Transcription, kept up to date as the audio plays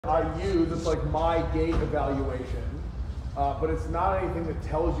I use, it's like my gait evaluation, but it's not anything that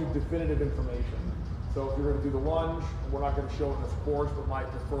tells you definitive information. So if you're going to do the lunge, we're not going to show it in this course, but my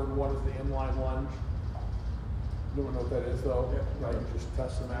preferred one is the inline lunge. You don't know what that is though? Yeah. Right, you just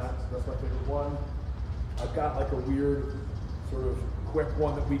test the mat. That's my favorite one. I've got like a weird sort of quick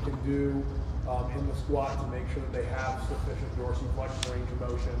one that we can do in the squat to make sure that they have sufficient dorsiflexion range of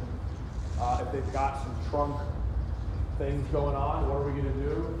motion. If they've got some trunk things going on, what are we going to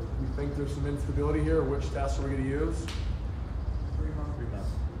do? We think there's some instability here. Which test are we going to use? 3 months.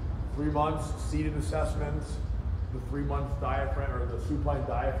 3 months seated assessments, the 3-month diaphragm or the supine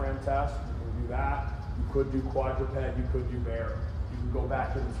diaphragm test. You can do that. You could do quadruped. You could do bear. You can go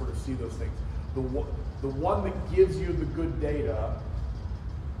back and sort of see those things. The one that gives you the good data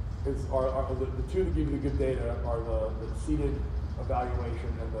is the two that give you the good data are the seated evaluation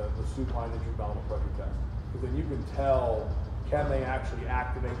and the supine intra-abdominal pressure test. Because then you can tell, can they actually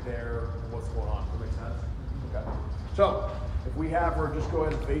activate there and what's going on. Does that make sense? Okay. So, if we have her just go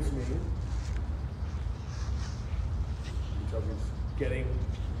ahead and face me. She's getting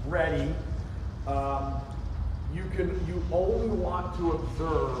ready. You only want to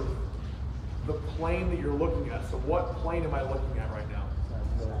observe the plane that you're looking at. So what plane am I looking at right now?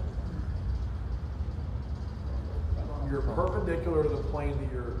 You're perpendicular to the plane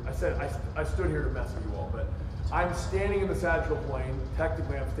that you're, I stood here to mess with you all, but I'm standing in the sagittal plane.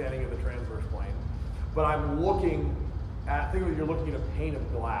 Technically I'm standing in the transverse plane, but I'm looking at, think of it, you're looking at a pane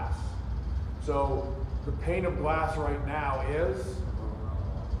of glass. So the pane of glass right now is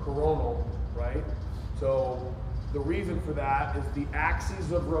coronal, right? So the reason for that is the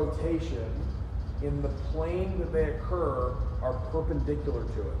axes of rotation in the plane that they occur are perpendicular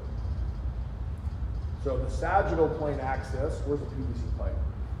to it. So the sagittal plane axis, where's the PVC pipe?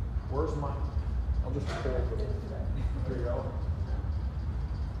 Where's mine? I'll just pull it. There you go.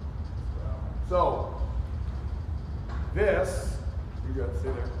 So this, you're good, stay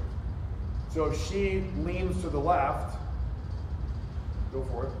there. So she leans to the left. Go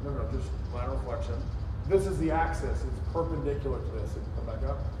for it. No, just lateral flexion. This is the axis. It's perpendicular to this. Come back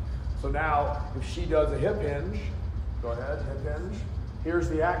up. So now, if she does a hip hinge, go ahead, hip hinge. Here's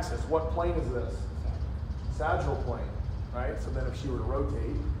the axis. What plane is this? Sagittal plane, right? So then if she were to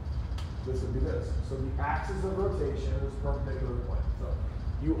rotate, this would be this. So the axis of rotation is perpendicular to the plane. So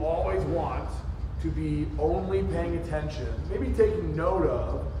you always want to be only paying attention, maybe taking note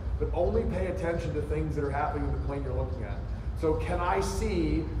of, but only pay attention to things that are happening in the plane you're looking at. So can I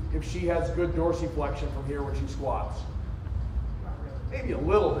see if she has good dorsiflexion from here when she squats? Not really. Maybe a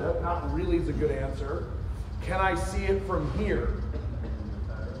little bit, not really is a good answer. Can I see it from here?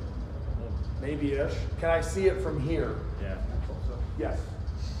 Maybe-ish. Can I see it from here? Yeah. Yes.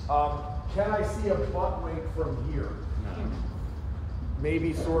 Can I see a butt wink from here? No.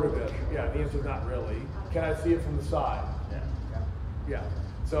 Maybe sort of ish. Yeah, the answer is not really. Can I see it from the side? Yeah. Yeah.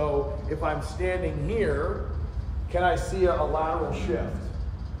 So if I'm standing here, can I see a lateral shift?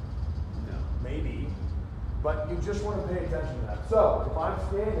 No. Maybe. But you just want to pay attention to that. So if I'm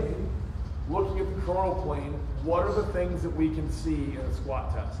standing, looking at the coronal plane, what are the things that we can see in a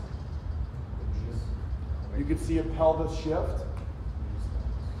squat test? You can see a pelvis shift.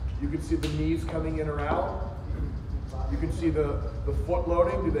 You can see the knees coming in or out. You can see the foot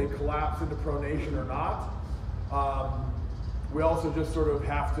loading. Do they collapse into pronation or not? We also just sort of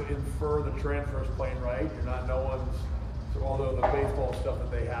have to infer the transverse plane, right? You're not, no one's, so although the baseball stuff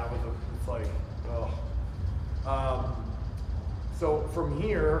that they have, it's like, oh. So from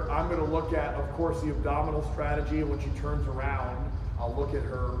here, I'm going to look at, of course, the abdominal strategy. When she turns around, I'll look at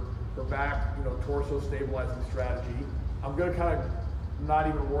her back, torso stabilizing strategy. I'm going to kind of not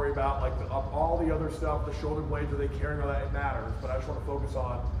even worry about like all the other stuff, the shoulder blades, are they carrying all that? It matters, but I just want to focus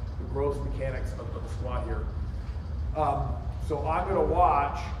on the gross mechanics of the squat here. So I'm going to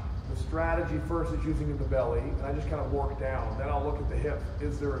watch the strategy first is using in the belly, and I just kind of work down. Then I'll look at the hip.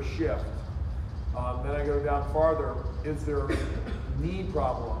 Is there a shift? Then I go down farther. Is there a knee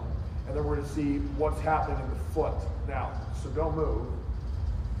problem? And then we're going to see what's happening in the foot. Now, so don't move.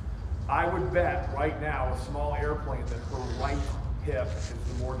 I would bet right now, a small airplane, that her right hip is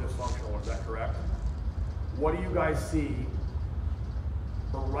the more dysfunctional. Is that correct? What do you guys see?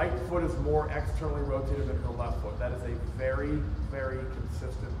 Her right foot is more externally rotated than her left foot. That is a very, very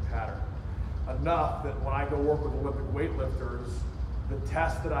consistent pattern. Enough that when I go work with Olympic weightlifters, the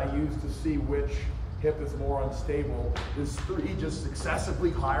test that I use to see which hip is more unstable is 3 just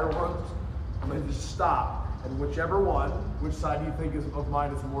successively higher ones. And then just stop. And whichever one, which side do you think of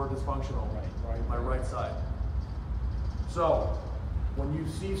mine is more dysfunctional? Right. My right side. So, when you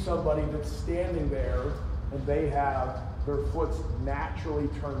see somebody that's standing there and they have their foot's naturally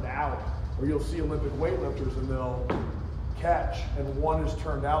turned out. Or you'll see Olympic weightlifters and they'll catch and one is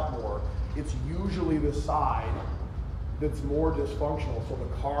turned out more. It's usually the side that's more dysfunctional. So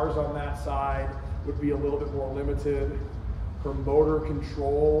the cars on that side would be a little bit more limited. Her motor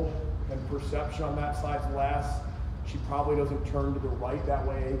control and perception on that side's less. She probably doesn't turn to the right that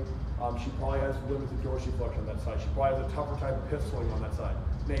way. She probably has limited dorsiflexion on that side. She probably has a tougher time pistoling on that side.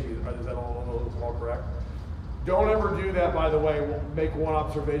 Maybe, is that all correct? Don't ever do that, by the way. We'll make one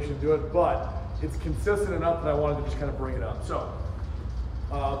observation, do it, but it's consistent enough that I wanted to just kind of bring it up. So,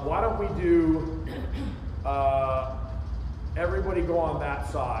 why don't we do, everybody go on that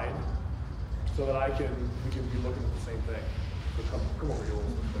side so that we can be looking at the same thing. So come over here a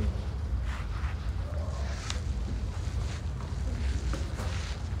little bit.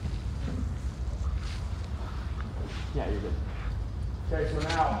 Yeah, you're good. Okay, so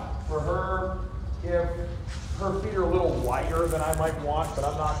now for her, if her feet are a little wider than I might want, but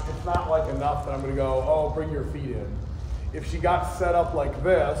it's not like enough that I'm gonna go, oh, bring your feet in. If she got set up like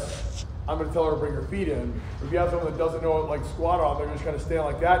this, I'm gonna tell her to bring her feet in. If you have someone that doesn't know like squat on, they're just kind of stand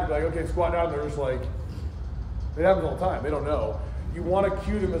like that, you'd be like, okay, squat down, they're just like, it happens all the time, they don't know. You wanna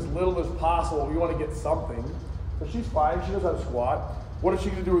cue them as little as possible, you wanna get something. So she's fine, she knows how to squat. What is she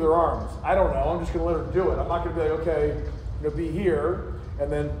gonna do with her arms? I don't know, I'm just gonna let her do it. I'm not gonna be like, okay, I'm gonna be here,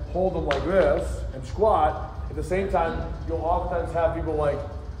 and then hold them like this, and squat. At the same time, you'll oftentimes have people like,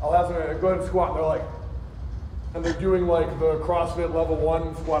 I'll have them go ahead and squat, and they're like, and they're doing like the CrossFit level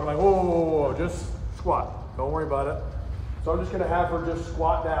 1 squat. I'm like, whoa, whoa, whoa, just squat. Don't worry about it. So I'm just gonna have her just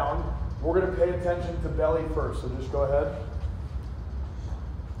squat down. We're gonna pay attention to belly first, so just go ahead.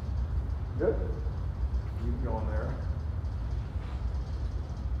 Good. Keep going there.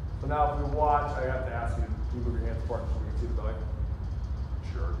 So now if you watch, I have to ask you to move your hands apart so we can see the belly.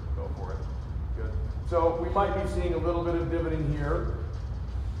 Sure, go for it. Good. So we might be seeing a little bit of divoting here,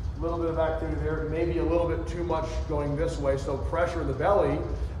 a little bit of activity there, maybe a little bit too much going this way, so pressure in the belly.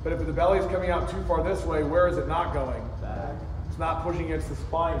 But if the belly is coming out too far this way, where is it not going? Back. It's not pushing against the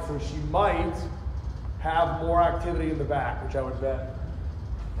spine, so she might have more activity in the back, which I would bet.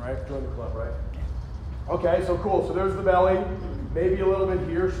 Right? Join the club, right? Okay, so cool. So there's the belly. Maybe a little bit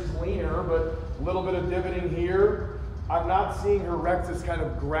here. She's leaner, but a little bit of divoting here. I'm not seeing her rectus kind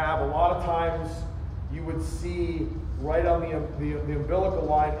of grab. A lot of times you would see right on the umbilical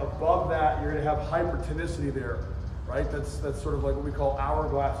line above that, you're going to have hypertonicity there, right? That's sort of like what we call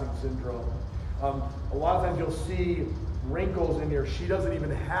hourglassing syndrome. A lot of times you'll see wrinkles in here. She doesn't even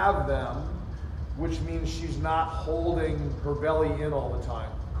have them, which means she's not holding her belly in all the time.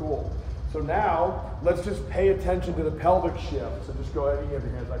 Cool. So now, let's just pay attention to the pelvic shift. So just go ahead, you can have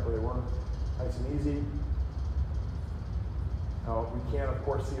your hands back where they were. Nice and easy. Now, we can, of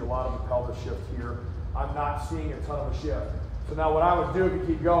course, see a lot of the pelvic shift here. I'm not seeing a ton of a shift. So now what I would do, if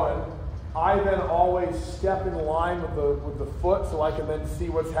you keep going, I then always step in line with the foot so I can then see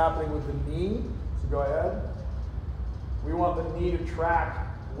what's happening with the knee. So go ahead. We want the knee to track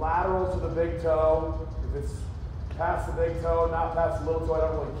lateral to the big toe. If it's past the big toe, not past the little toe, I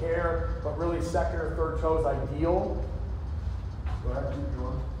don't really care, but really second or third toe is ideal. Go ahead, keep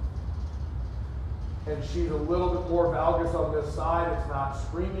going. And she's a little bit more valgus on this side. It's not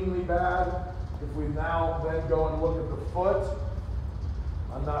screamingly bad. If we now then go and look at the foot,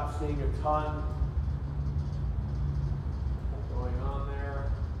 I'm not seeing a ton going on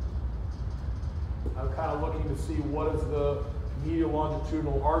there. I'm kind of looking to see what does the medial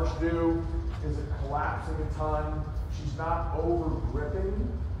longitudinal arch do. Is it collapsing a ton? She's not over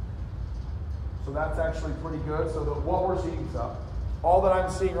gripping. So that's actually pretty good. So what we're seeing is up. All that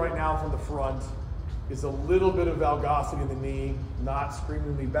I'm seeing right now from the front is a little bit of valgosity in the knee, not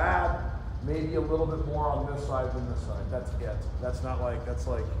screamingly bad. Maybe a little bit more on this side than this side. That's it. That's not like, that's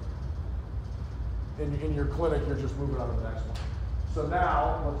like, in your clinic, you're just moving on to the next one. So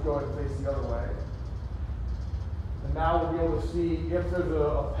now, let's go ahead and face the other way. And now we'll be able to see if there's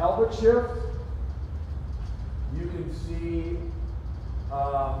a pelvic shift. You can see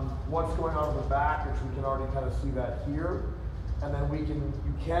what's going on in the back, which we can already kind of see that here. And then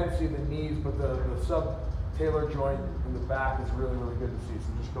you can see the knees, but the subtalar joint in the back is really, really good to see.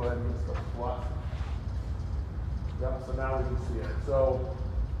 So just go ahead and start squat. Yep, so now we can see it. So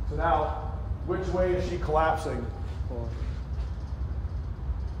now, which way is she collapsing?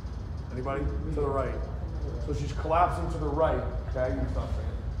 Anybody? To the right. So she's collapsing to the right. Okay, you can stop saying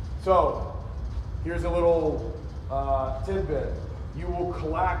it. So here's a little tidbit. You will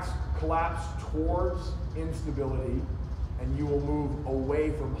collapse towards instability, and you will move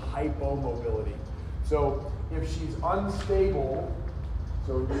away from hypomobility. So if she's unstable,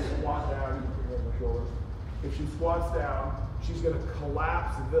 so you squat down, you can put your hand on the shoulder. If she squats down, she's going to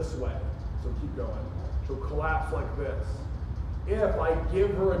collapse this way. So keep going. She'll collapse like this. If I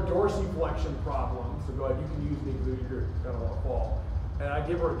give her a dorsiflexion problem, so go ahead, you can use me because you're going to want to fall. And I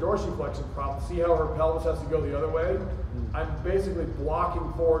give her a dorsiflexion problem, see how her pelvis has to go the other way? I'm basically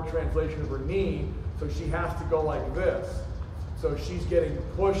blocking forward translation of her knee, so she has to go like this. So she's getting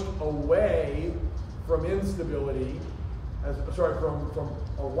pushed away from instability, from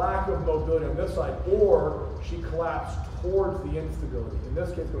a lack of mobility on this side, or she collapsed towards the instability. In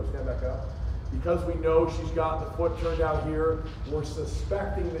this case, go stand back up. Because we know she's got the foot turned out here, we're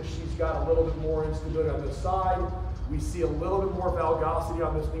suspecting that she's got a little bit more instability on this side. We see a little bit more valgosity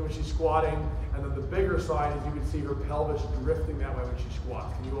on this knee when she's squatting, and then the bigger side is you can see her pelvis drifting that way when she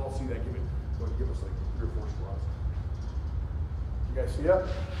squats. Can you all see that? Give us like 3 or 4 squats. You guys see it?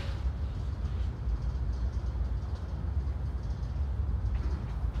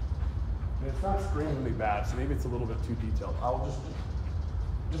 And it's not screamingly bad, so maybe it's a little bit too detailed. I'll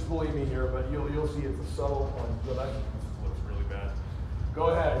just believe me here, but you'll see it's a subtle one. So that looks really bad. Go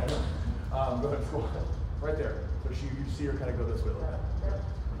ahead. Go ahead, squat. Right there. So you see her kind of go this way a little bit.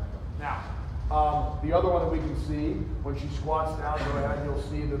 Now, the other one that we can see, when she squats down, go ahead, you'll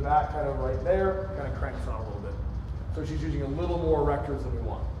see the back kind of right there, kind of cranks on a little bit. So she's using a little more erectors than we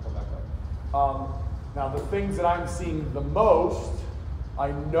want. Come back up. Now, the things that I'm seeing the most,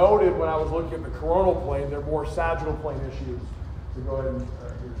 I noted when I was looking at the coronal plane, they're more sagittal plane issues. So go ahead and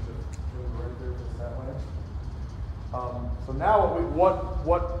right there, just that way. So now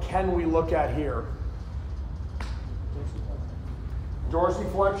what can we look at here?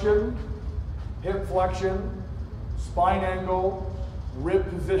 Dorsiflexion, hip flexion, spine angle, rib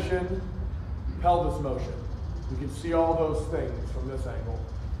position, pelvis motion. You can see all those things from this angle.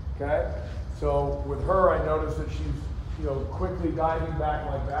 Okay? So with her, I noticed that she's quickly diving back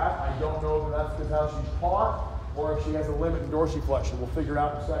like that. I don't know if that's because how she's taught or if she has a limit in dorsiflexion. We'll figure it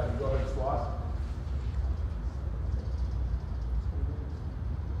out in a second. Go ahead and squat.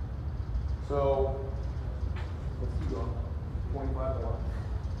 So let's keep going. 25 more.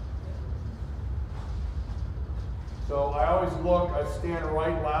 So I always look, I stand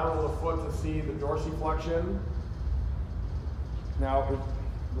right lateral of the foot to see the dorsiflexion. Now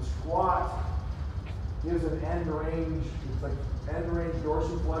the squat is an end range, it's like end range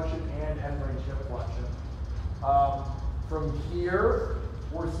dorsiflexion and end range hip flexion. From here,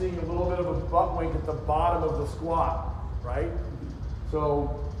 we're seeing a little bit of a butt wink at the bottom of the squat, right?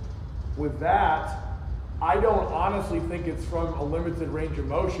 So with that, I don't honestly think it's from a limited range of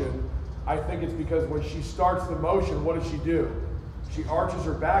motion. I think it's because when she starts the motion, what does she do? She arches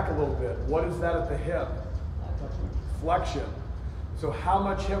her back a little bit. What is that at the hip? Flexion. So how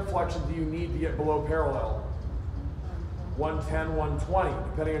much hip flexion do you need to get below parallel? 110, 120,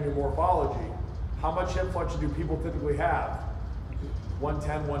 depending on your morphology. How much hip flexion do people typically have?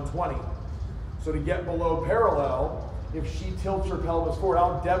 110, 120. So to get below parallel, if she tilts her pelvis forward,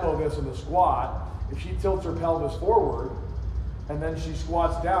 I'll demo this in the squat. If she tilts her pelvis forward and then she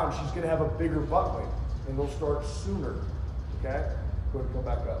squats down, she's going to have a bigger butt wink, and they'll start sooner. Okay? Go ahead and come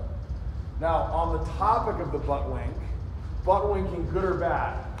back up. Now, on the topic of the butt winking, good or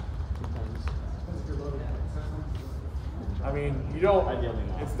bad? I mean, you don't. Ideally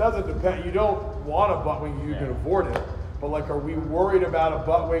not. It doesn't depend. You don't want a butt wink. You can avoid it. But like, are we worried about a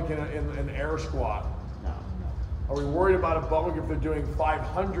butt wink in an air squat? No. Are we worried about a butt wink if they're doing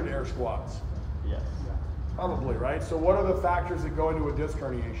 500 air squats? Yes. Probably, right? So what are the factors that go into a disc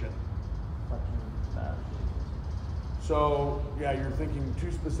herniation? So, yeah, you're thinking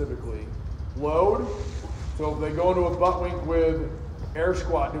too specifically. Load. So if they go into a butt wink with air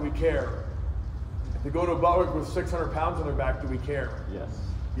squat, do we care? If they go into a butt wink with 600 pounds on their back, do we care? Yes.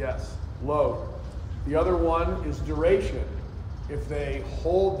 Yes. Load. The other one is duration. If they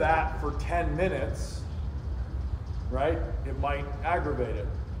hold that for 10 minutes, right, it might aggravate it.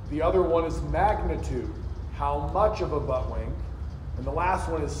 The other one is magnitude. How much of a butt wink? And the last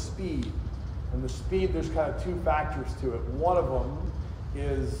one is speed. And the speed, there's kind of 2 factors to it. One of them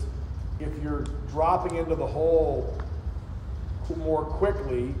is if you're dropping into the hole more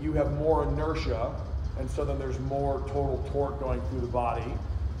quickly, you have more inertia, and so then there's more total torque going through the body.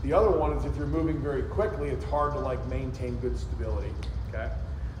 The other one is if you're moving very quickly, it's hard to like maintain good stability. Okay.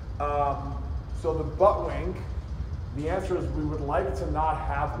 So the butt wink, the answer is we would like to not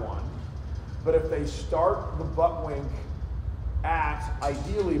have one, but if they start the butt wink at,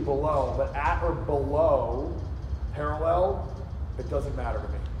 ideally below, but at or below parallel, it doesn't matter to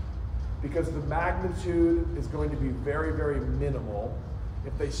me. Because the magnitude is going to be very, very minimal.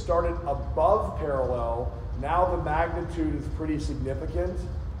 If they started above parallel, now the magnitude is pretty significant,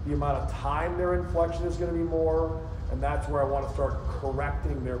 the amount of time they're in flexion is going to be more, and that's where I want to start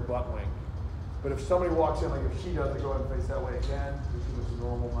correcting their butt length. But if somebody walks in, like if she does it, go ahead and face that way again. This is a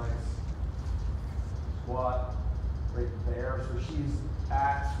normal, nice squat right there. So she's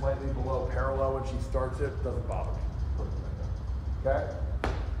at slightly below parallel when she starts it. Doesn't bother me. Okay?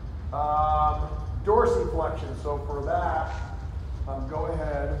 Dorsiflexion. So for that, go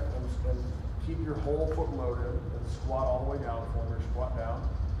ahead and keep your whole foot loaded and squat all the way down for me. Squat down.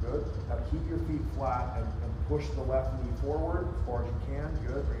 Good. Now keep your feet flat and push the left knee forward as far as you can.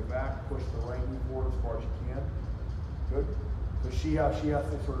 Good. Bring it back. Push the right knee forward as far as you can. Good. So she has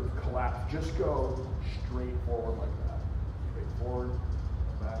to sort of collapse. Just go straight forward like that. Straight forward,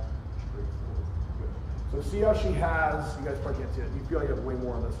 back, straight forward. Good. So see how she has, you guys probably can't see it. You feel like you have way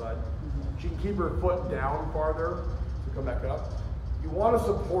more on this side. She can keep her foot down farther. So come back up. You want to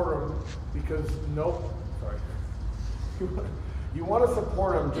support them because you want to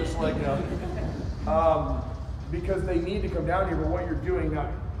support them just like, because they need to come down here, but what you're doing now,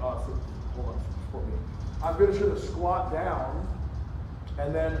 hold on, support me. I'm going to show the squat down,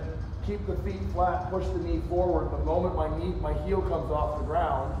 and then keep the feet flat, push the knee forward. The moment my heel comes off the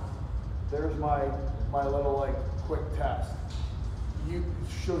ground, there's my little like quick test.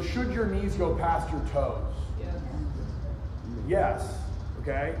 So should your knees go past your toes? Yes.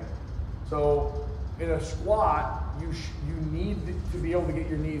 Okay. So in a squat, you need to be able to get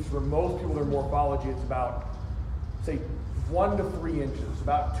your knees. For most people, their morphology, it's about, say, 1 to 3 inches.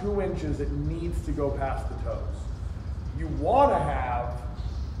 About 2 inches, it needs to go past the toes. You want to have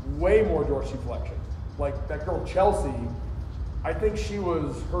way more dorsiflexion. Like that girl Chelsea, I think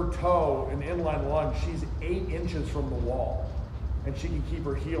her toe in inline lunge, she's 8 inches from the wall. And she can keep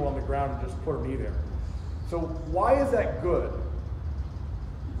her heel on the ground and just put her knee there. So why is that good?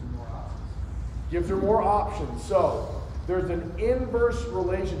 Gives her more options. So there's an inverse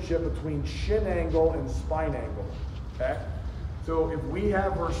relationship between shin angle and spine angle. Okay? So if we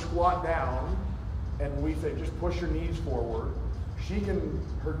have her squat down and we say just push your knees forward,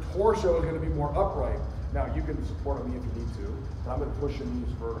 her torso is going to be more upright. Now you can support me if you need to, but I'm going to push your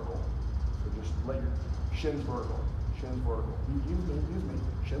knees vertical. So just let your shins vertical. Shins vertical. Use me.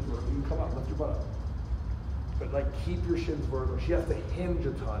 Shins vertical. You can come out, lift your butt up. But like keep your shins vertical. She has to hinge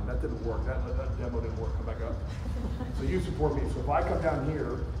a ton. That didn't work. That demo didn't work. Come back up. So you support me. So if I come down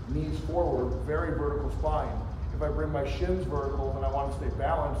here, knees forward, very vertical spine. If I bring my shins vertical and I want to stay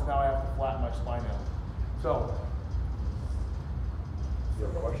balanced, now I have to flatten my spine out. So, you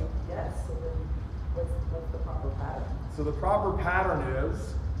have a question? Yes. So then what's the proper pattern? So the proper pattern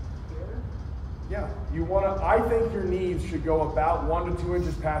is, Here? yeah, I think your knees should go about 1 to 2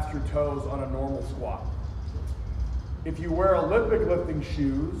 inches past your toes on a normal squat. If you wear Olympic lifting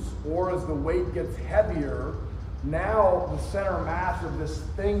shoes, or as the weight gets heavier, now the center mass of this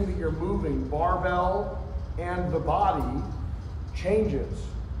thing that you're moving, barbell and the body, changes.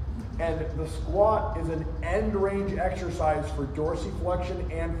 And the squat is an end range exercise for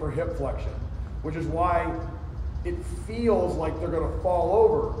dorsiflexion and for hip flexion, which is why it feels like they're going to fall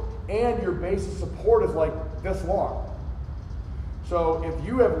over. And your base of support is like this long. So if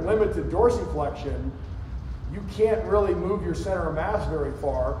you have limited dorsiflexion, you can't really move your center of mass very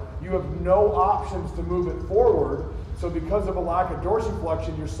far. You have no options to move it forward. So because of a lack of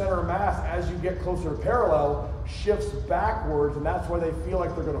dorsiflexion, your center of mass, as you get closer to parallel, shifts backwards, and that's why they feel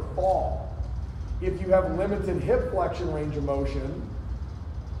like they're going to fall. If you have limited hip flexion range of motion,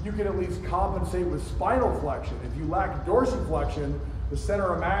 you can at least compensate with spinal flexion. If you lack dorsiflexion, the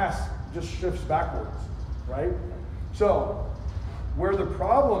center of mass just shifts backwards, right? So where the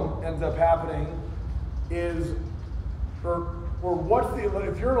problem ends up happening is, if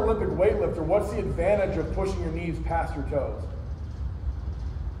you're an Olympic weightlifter, what's the advantage of pushing your knees past your toes?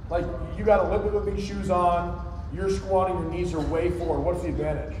 Like, you got Olympic lifting shoes on, you're squatting, your knees are way forward. What's the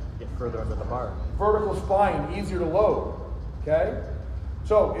advantage? Get further under the bar. Vertical spine, easier to load, okay?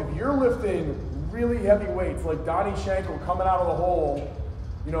 So if you're lifting really heavy weights, like Donnie Schenkel coming out of the hole,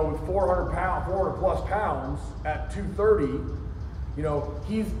 with 400 plus pounds at 230,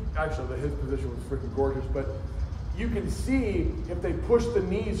 he's actually, his position was freaking gorgeous, but you can see if they push the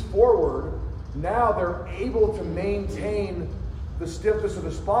knees forward, now they're able to maintain the stiffness of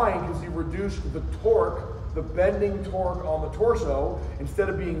the spine because you reduced the torque, the bending torque on the torso. Instead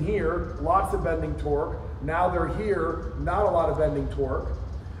of being here, lots of bending torque. Now they're here, not a lot of bending torque.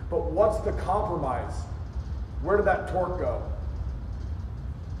 But what's the compromise? Where did that torque go?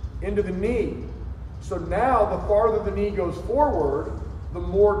 Into the knee. So now the farther the knee goes forward, the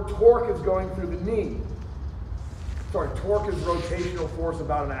more torque is going through the knee. Sorry, torque is rotational force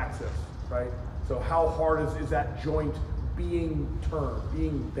about an axis, right? So how hard is that joint being turned,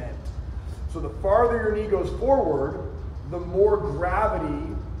 being bent. So the farther your knee goes forward, the more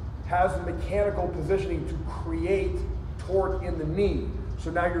gravity has the mechanical positioning to create torque in the knee.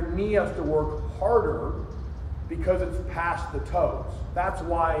 So now your knee has to work harder because it's past the toes. That's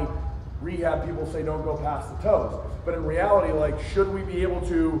why rehab people say don't go past the toes. But in reality, like, should we be able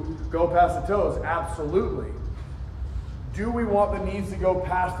to go past the toes? Absolutely. Do we want the knees to go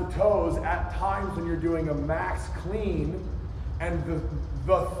past the toes at times when you're doing a max clean and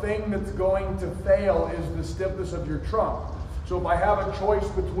the thing that's going to fail is the stiffness of your trunk? So if I have a choice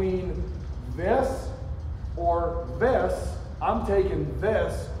between this or this, I'm taking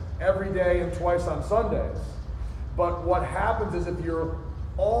this every day and twice on Sundays. But what happens is if you're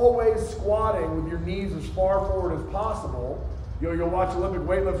always squatting with your knees as far forward as possible, you'll watch Olympic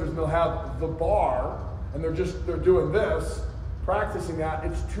weightlifters and they'll have the bar and they're doing this, practicing that.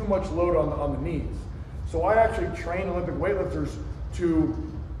 It's too much load on the knees. So I actually train Olympic weightlifters to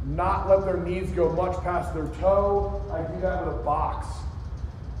not let their knees go much past their toe. I do that with a box.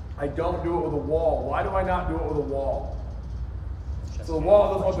 I don't do it with a wall. Why do I not do it with a wall? So the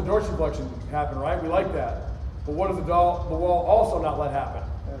wall doesn't want the dorsiflexion to happen, right? We like that. But what does the wall also not let happen?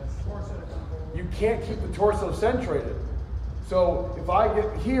 You can't keep the torso centrated. So if I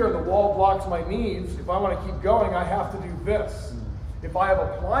get here and the wall blocks my knees, if I want to keep going, I have to do this. If I have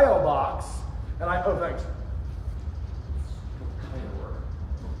a plyo box, and oh, thanks.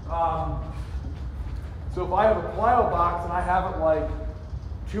 So if I have a plyo box and I have it like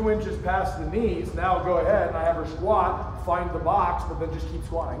 2 inches past the knees, now I'll go ahead and I have her squat, find the box, but then just keep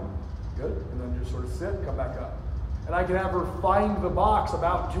squatting. Good. And then just sort of sit, come back up. And I can have her find the box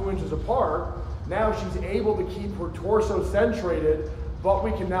about 2 inches apart. Now she's able to keep her torso centrated, but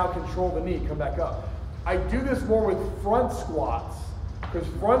we can now control the knee, come back up. I do this more with front squats, because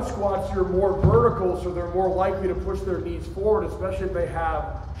front squats, you're more vertical, so they're more likely to push their knees forward, especially if they have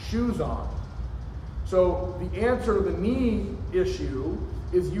shoes on. So the answer to the knee issue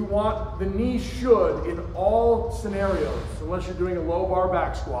is you want, the knee should, in all scenarios, unless you're doing a low bar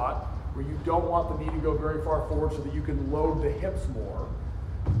back squat, where you don't want the knee to go very far forward so that you can load the hips more.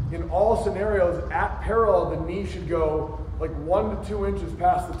 In all scenarios, at parallel, the knee should go like 1 to 2 inches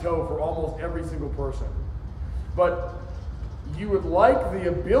past the toe for almost every single person. But you would like the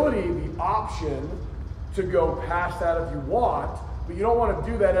ability, the option, to go past that if you want, but you don't want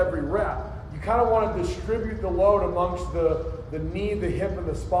to do that every rep. You kind of want to distribute the load amongst the knee, the hip, and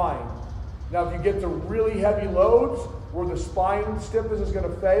the spine. Now, if you get to really heavy loads where the spine stiffness is going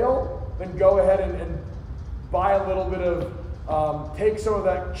to fail, then go ahead and buy a little bit of, take some of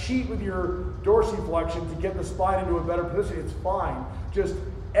that, cheat with your dorsiflexion to get the spine into a better position. It's fine. Just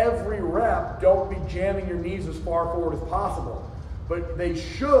every rep, don't be jamming your knees as far forward as possible. But they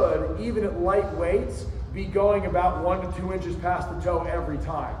should, even at light weights, be going about 1 to 2 inches past the toe every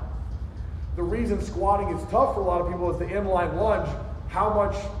time. The reason squatting is tough for a lot of people is the inline lunge. How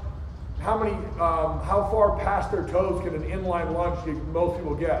far past their toes can an inline lunge most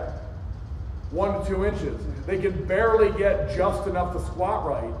people get? 1 to 2 inches. They can barely get just enough to squat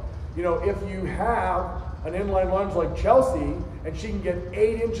right. You know, if you have an inline lunge like Chelsea and she can get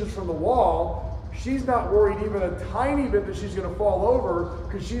 8 inches from the wall, she's not worried even a tiny bit that she's going to fall over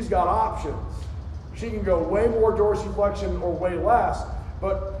because she's got options. She can go way more dorsiflexion or way less,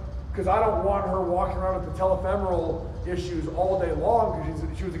 but because I don't want her walking around with patellofemoral issues all day long because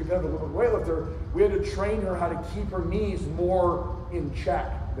she was a competitive weightlifter, we had to train her how to keep her knees more in check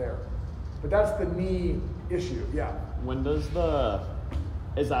there. But that's the knee issue, yeah. When does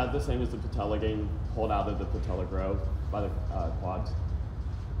is that the same as the patella getting pulled out of the patella grow by the quads?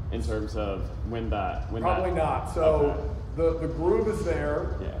 In terms of Probably not. So okay. the groove is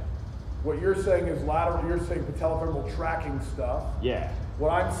there. Yeah. What you're saying is lateral, you're saying patellofemoral tracking stuff. Yeah.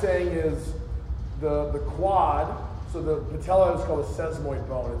 What I'm saying is the quad, so the patella is called a sesamoid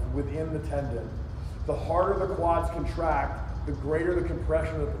bone. It's within the tendon. The harder the quads contract, the greater the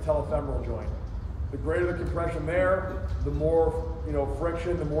compression of the patellofemoral joint. The greater the compression there, the more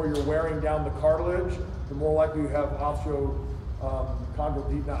friction, the more you're wearing down the cartilage, the more likely you have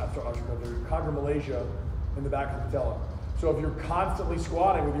chondromalacia in the back of the patella. So if you're constantly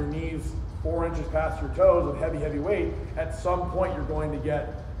squatting with your knees 4 inches past your toes with heavy weight, at some point you're going to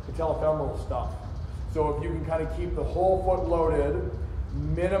get patellofemoral stuff. So if you can kind of keep the whole foot loaded,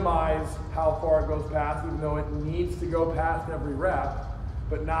 minimize how far it goes past, even though it needs to go past every rep,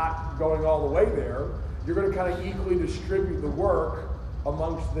 but not going all the way there, you're going to kind of equally distribute the work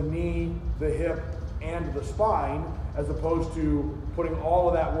amongst the knee, the hip, and the spine, as opposed to putting all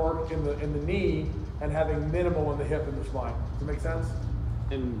of that work in the knee and having minimal in the hip and the spine. Does it make sense?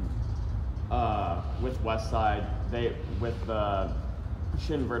 And with Westside, with the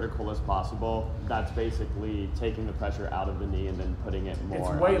shin vertical as possible, that's basically taking the pressure out of the knee and then putting it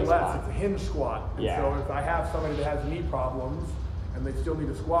more. It's way on the less. spine. It's a hinge squat. And Yeah. so if I have somebody that has knee problems and they still need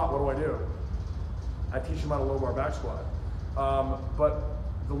to squat, what do? I teach them how to low bar back squat. But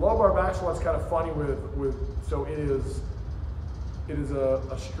the low bar back squat's kind of funny so it is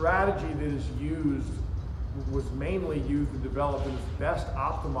a strategy that was mainly used and developed and is best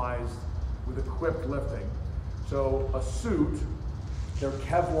optimized with equipped lifting. So a suit, they're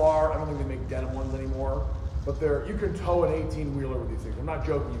Kevlar. I don't think they make denim ones anymore, but you can tow an 18-wheeler with these things. I'm not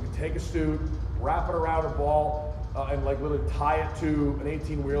joking. You can take a suit, wrap it around a ball, and like literally tie it to an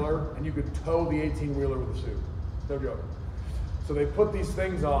 18-wheeler, and you could tow the 18-wheeler with a suit. No joke. So they put these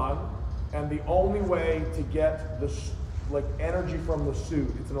things on, and the only way to get the energy from the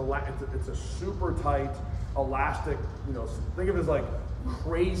suit, it's a super tight elastic. Think of it as like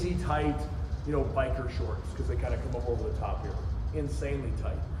crazy tight, biker shorts, because they kind of come up over the top here, insanely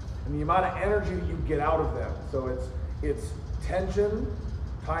tight. And the amount of energy that you get out of them, so it's tension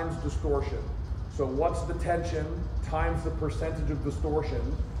times distortion. So what's the tension times the percentage of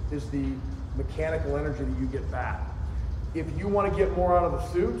distortion is the mechanical energy that you get back. If you want to get more out of the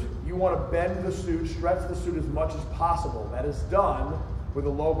suit, you want to bend the suit, stretch the suit as much as possible. That is done with a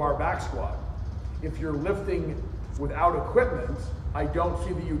low bar back squat. If you're lifting without equipment, I don't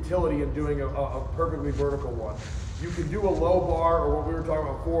see the utility in doing a perfectly vertical one. You can do a low bar, or what we were talking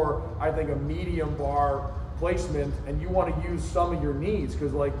about before, I think a medium bar placement, and you want to use some of your knees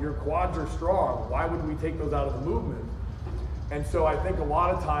because like your quads are strong. Why would we take those out of the movement? And so I think a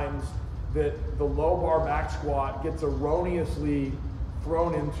lot of times that the low bar back squat gets erroneously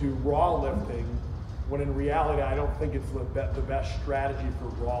thrown into raw lifting, when in reality I don't think it's the best strategy for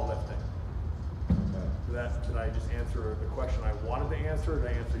raw lifting. Did I just answer the question I wanted to answer, or did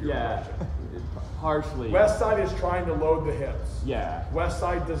I answer your question? Partially. Westside is trying to load the hips. Yeah.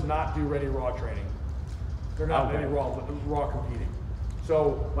 Westside does not do any raw training. They're not any raw competing.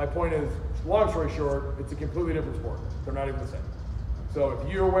 So my point is, long story short, it's a completely different sport. They're not even the same. So if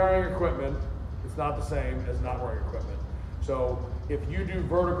you're wearing equipment, it's not the same as not wearing equipment. So if you do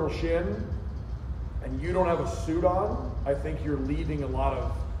vertical shin and you don't have a suit on, I think you're leaving a lot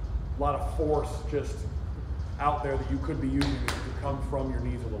of force just out there that you could be using to come from your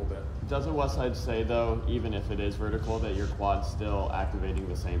knees a little bit. Doesn't Westside say though, even if it is vertical, that your quad's still activating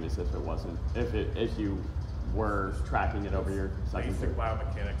the same as if it wasn't? If you were tracking it over your second Basic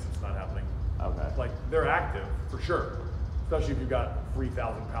biomechanics, it's not happening. Okay. Like they're active for sure, especially if you've got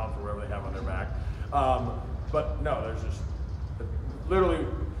 3,000 pounds or whatever they have on their back. But no, there's just literally,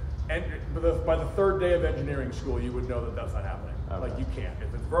 and by the third day of engineering school, you would know that that's not happening. Okay. Like you can't.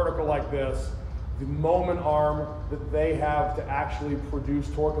 If it's vertical like this, the moment arm that they have to actually produce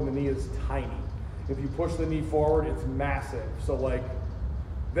torque in the knee is tiny. If you push the knee forward, it's massive. So like,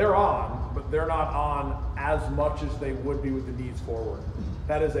 they're on, but they're not on as much as they would be with the knees forward.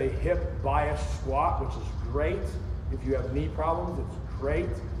 That is a hip biased squat, which is great. If you have knee problems, it's great.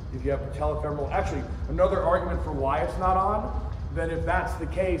 If you have patellofemoral, actually, another argument for why it's not on, then if that's the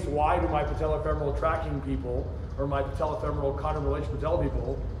case, why do my patellofemoral tracking people or my patellofemoral condyle relation patella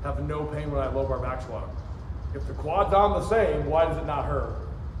people have no pain when I low bar back squat them? If the quad's on the same, why does it not hurt?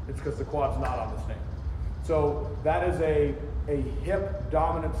 It's because the quad's not on the same. So that is a hip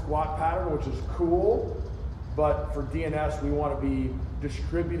dominant squat pattern, which is cool, but for DNS, we want to be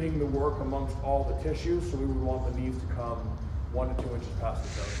distributing the work amongst all the tissues, so we would want the knees to come 1 to 2 inches past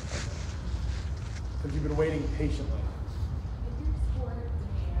each other. Because you've been waiting patiently. If your sport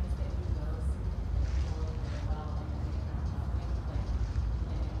demands that you go significantly well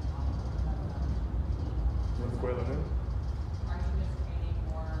What's the way to do? are you just training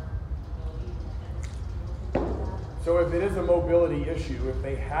more mobility and So if it is a mobility issue, if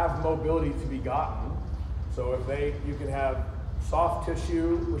they have mobility to be gotten, so if you can have soft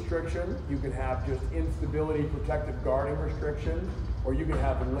tissue restriction, you can have just instability protective guarding restriction, or you can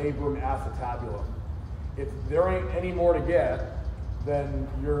have labrum acetabulum. If there ain't any more to get, then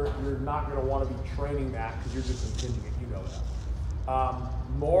you're not going to want to be training that because you're just impinging it. You know that.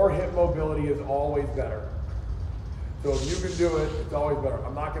 More hip mobility is always better. So if you can do it, it's always better.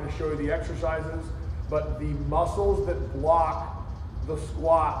 I'm not going to show you the exercises, but the muscles that block the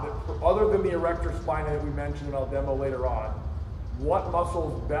squat, other than the erector spina that we mentioned and I'll demo later on, what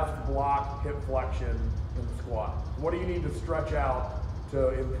muscles best block hip flexion in the squat? What do you need to stretch out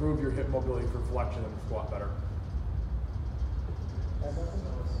to improve your hip mobility for flexion in the squat better?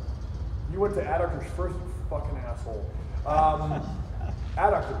 You went to adductors first, you fucking asshole.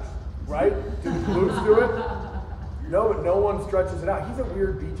 Adductors, right? Do the glutes do it? no one stretches it out. He's a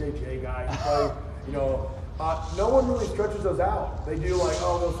weird BJJ guy. He probably, you know, no one really stretches those out. They do like,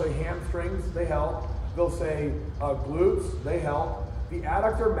 oh, they'll say hamstrings, they help. They'll say glutes, they help. The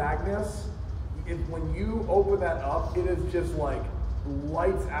adductor magnus, when you open that up, it is just like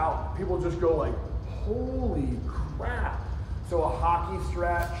lights out. People just go like, holy crap. So a hockey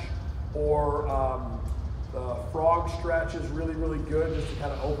stretch or the frog stretch is really, really good just to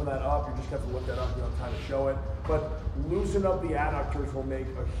kind of open that up. You just have to look that up, you don't have time to show it. But loosen up the adductors will make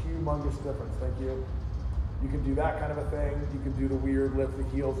a humongous difference. Thank you. You can do that kind of a thing. You can do the weird lift the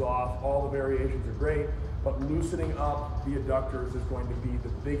heels off. All the variations are great, but loosening up the adductors is going to be the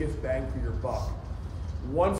biggest bang for your buck. Once